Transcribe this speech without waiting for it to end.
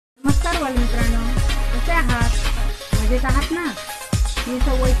नमस्कार बालमित्रांनो, कसे आहात? मजेत आहात ना? मी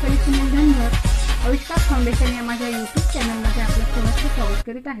वैशाली सुनील धनगर आविष्कार फाउंडेशन या माझ्या यूट्यूब चॅनलमध्ये आपलं सहर्ष स्वागत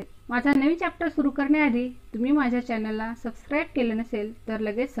करीत आहे। माझा नवीन चॅप्टर सुरू करण्याआधी तुम्ही माझ्या चॅनलला सबस्क्राइब केले नसेल तर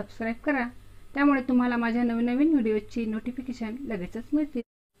लगेच सबस्क्राइब करा, त्यामुळे तुम्हाला माझ्या नवीन व्हिडिओची नोटिफिकेशन लगेचच मिळतील।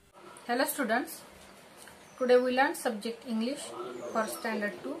 Hello students, today we learn subject English for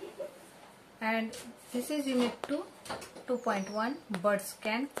standard 2 and this is unit 2 2.1 birds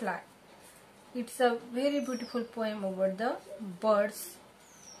can fly. It's a very beautiful poem about the birds,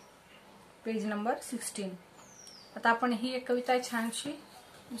 page number 16. आता आपण ही एक कविता छानशी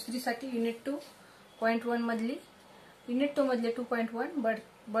दुसरीसाठी युनिट 2.1 मधली युनिट 2 मधले 2.1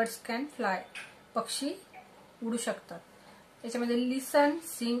 birds can fly, पक्षी उडू शकतात। याच्यामध्ये लिसन,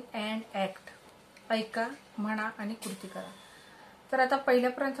 सिंग अँड ॲक्ट, ऐका, म्हणा आणि कृती करा। तर आता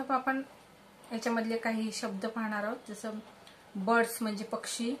पहिल्यापर्यंत आपण याच्यामधले काही शब्द पाहणार आहोत, जसं बर्ड्स म्हणजे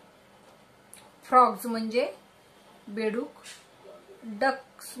पक्षी, फ्रॉग्स म्हणजे बेडूक,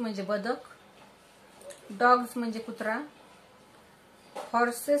 डक्स म्हणजे बदक, डॉग्स म्हणजे कुत्रा,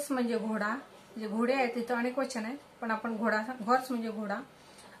 हॉर्सेस म्हणजे घोडा, म्हणजे घोडे आहेत तिथं अनेक वचन आहेत पण आपण हॉर्स म्हणजे घोडा,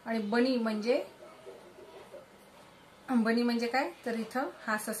 आणि बनी म्हणजे काय तर इथं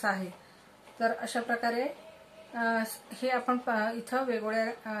हा ससा आहे। तर अशा प्रकारे हे आपण इथं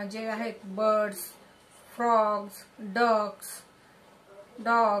वेगवेगळ्या जे आहेत birds, frogs, ducks,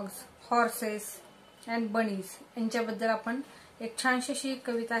 dogs, horses and bunnies यांच्याबद्दल आपण एक छानशी अशी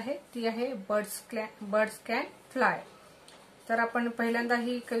कविता आहे, ती आहे बर्ड्स कॅन फ्लाय। तर आपण पहिल्यांदा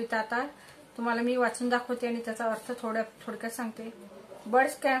ही कविता आता तुम्हाला मी वाचून दाखवते आणि त्याचा अर्थ थोडक्यात सांगते।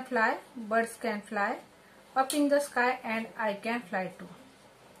 Birds can fly up in the sky and I can fly to.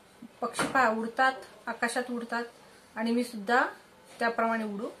 पक्षी पहा उडतात, आकाशात उडतात आणि मी सुद्धा त्याप्रमाणे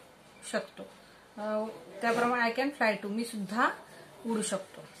उडू शकतो। त्याप्रमाणे आय कॅन फ्लाय टू, मी सुद्धा उडू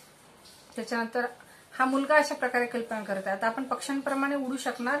शकतो। त्याच्यानंतर हा मुलगा अशा प्रकारे कल्पना करत आहे। आता आपण पक्ष्यांप्रमाणे उडू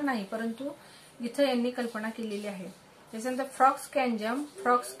शकणार नाही, परंतु इथं यांनी कल्पना केलेली आहे। त्याच्यानंतर frogs can jump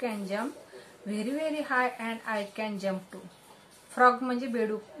very very high and I can jump to. Frog म्हणजे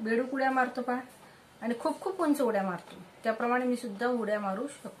बेडूक उड्या मारतो पहा आणि खूप उंच उड्या मारतो, त्याप्रमाणे मी सुद्धा उड्या मारू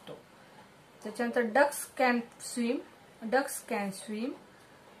शकतो। त्याच्यानंतर ducks can swim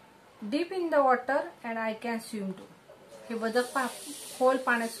deep in the water and I can swim to. हे बदक खोल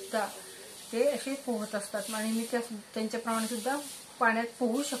पाण्यात सुद्धा ते असे पोहत असतात आणि मी त्यांच्याप्रमाणे सुद्धा पाण्यात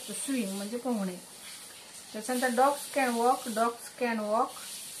पोहू शकतो। स्विम म्हणजे पोहणे। त्याच्यानंतर dogs can walk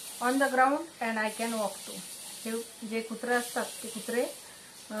on the ground and I can walk to. हे जे कुत्रे असतात ते कुत्रे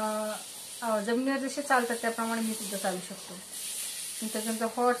जमिनीवर जसे चालतात त्याप्रमाणे मी सुद्धा चालू शकतो। त्याच्यानंतर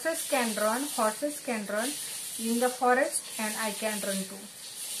horses can run in the forest and I can run to.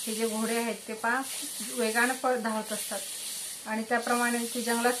 हे जे घोडे आहेत ते वेगाने धावत असतात आणि त्याप्रमाणे ते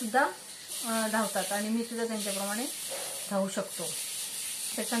जंगलात सुद्धा धावतात आणि मी सुद्धा त्यांच्याप्रमाणे धावू शकतो।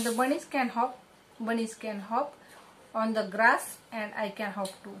 त्याच्यानंतर bunnies can hop on the grass and I can hop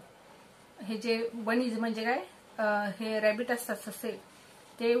to. हे जे बनीज म्हणजे काय, हे रॅबिट असतात ससे,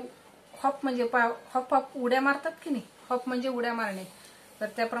 ते हॉप म्हणजे हॉप उड्या मारतात की नाही, हॉप म्हणजे उड्या मारणे, तर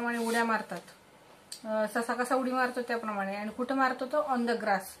त्याप्रमाणे उड्या मारतात। ससा कसा उडी मारतो त्याप्रमाणे, आणि कुठं मारतो तो ऑन द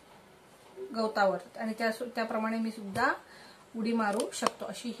ग्रास, गवतावर, आणि त्याप्रमाणे मी सुद्धा उडी मारू शकतो।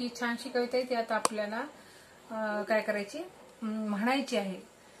 अशी ही छानशी कविता आहे। ती आता आपल्याला काय करायची, म्हणायची आहे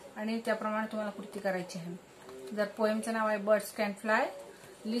आणि त्याप्रमाणे तुम्हाला कृती करायची आहे। जर पोएमचं नाव आहे birds can fly,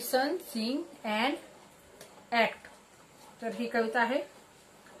 listen, sing and act. तर ही कविता आहे,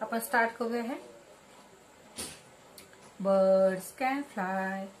 आपण स्टार्ट करूया है। Birds can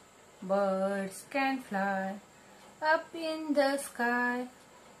fly up in the sky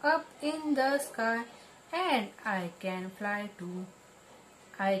and I can fly too.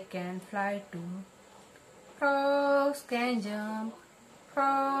 Frogs can jump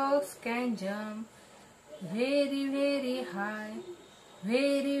very very high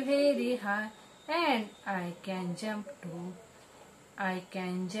and I can jump too.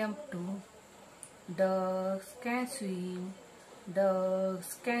 Ducks can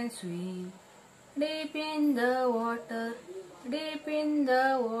swim deep in the water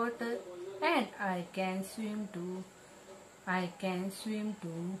and I can swim too.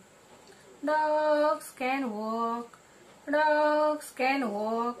 Dogs can walk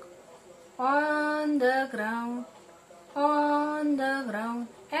on the ground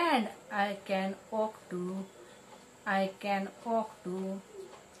and I can walk too.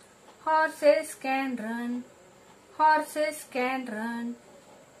 Horses can run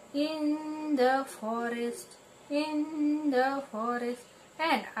in the forest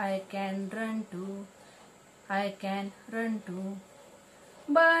and I can run too.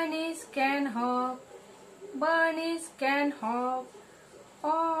 Bunnies can hop. Bunnies can hop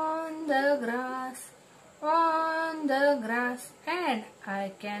on the grass. On the grass. And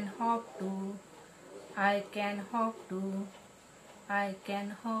I can hop too. I can hop too. I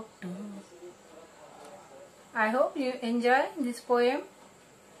can hop too. I hope you enjoy this poem.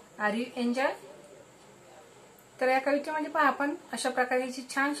 Are you enjoy? तर या कवितेमध्ये पहा आपण अशा प्रकारची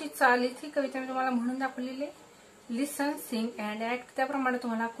छानशी चाल ही कविता मी तुम्हाला म्हणून दाखवलेली आहे. लिसन, सिंग अँड ऍक्ट. त्याप्रमाणे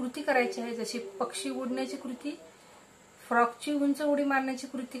तुम्हाला कृती करायची आहे. जशी पक्षी उडण्याची कृती, फ्रॉकची उंच उडी मारण्याची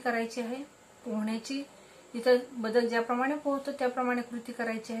कृती करायची आहे, पोहण्याची इथं बदल ज्याप्रमाणे पोहतो त्याप्रमाणे कृती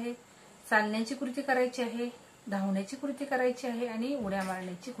करायची आहे, चालण्याची कृती करायची आहे, धावण्याची कृती करायची आहे आणि उड्या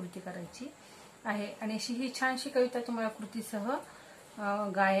मारण्याची कृती करायची आहे. आणि अशी ही छानशी कविता तुम्हाला कृतीसह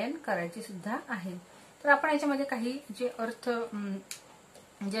गायन करायची सुद्धा आहे. तर आपण याच्यामध्ये काही जे अर्थ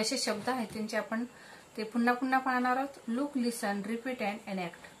जे असे शब्द आहेत त्यांचे आपण ते पुन्हा पुन्हा पाहणार आहोत. Look, listen, repeat and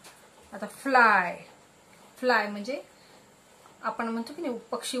enact. आता फ्लाय. फ्लाय म्हणजे आपण म्हणतो की नाही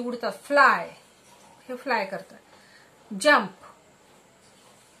पक्षी उडतात, फ्लाय, हे फ्लाय करतात. जंप.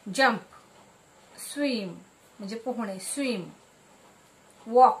 जंप. स्विम म्हणजे पोहणे, स्विम.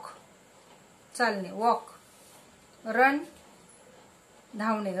 वॉक चालणे, वॉक. रन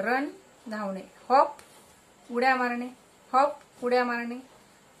धावणे, रन धावणे. हॉप उड्या मारणे, हॉप उड्या मारणे.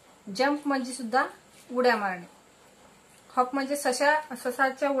 जंप म्हणजे सुद्धा उड्या मारणे. हॉप म्हणजे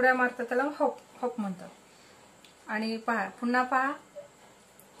ससाच्या उड्या मारतात त्याला हॉप हॉप म्हणतात. आणि पुन्हा पहा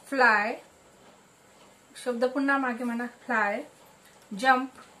फ्लाय शब्द पुन्हा मागे म्हणा. Fly,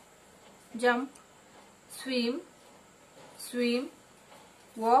 jump, jump, swim, swim,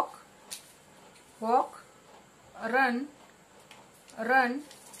 walk, walk, run, run,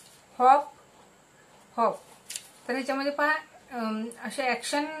 hop, hop. तर ह्याच्यामध्ये पहा असे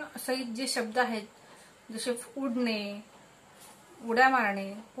ऍक्शन सहित जे शब्द आहेत जसे उडणे, उड्या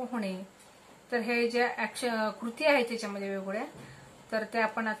मारणे, पोहणे. तर हे जे कृती आहेत त्याच्यामध्ये वेगवेगळ्या, तर ते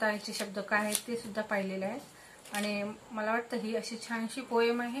आपण आता ह्याचे शब्द काय आहेत ते सुद्धा पाहिलेले आहेत. आणि मला वाटतं ही अशी छानशी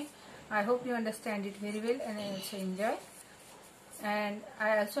पोएम आहे. I hope you understand it very well and I also enjoy. And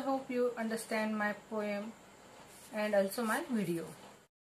I also hope you understand my poem and also my video.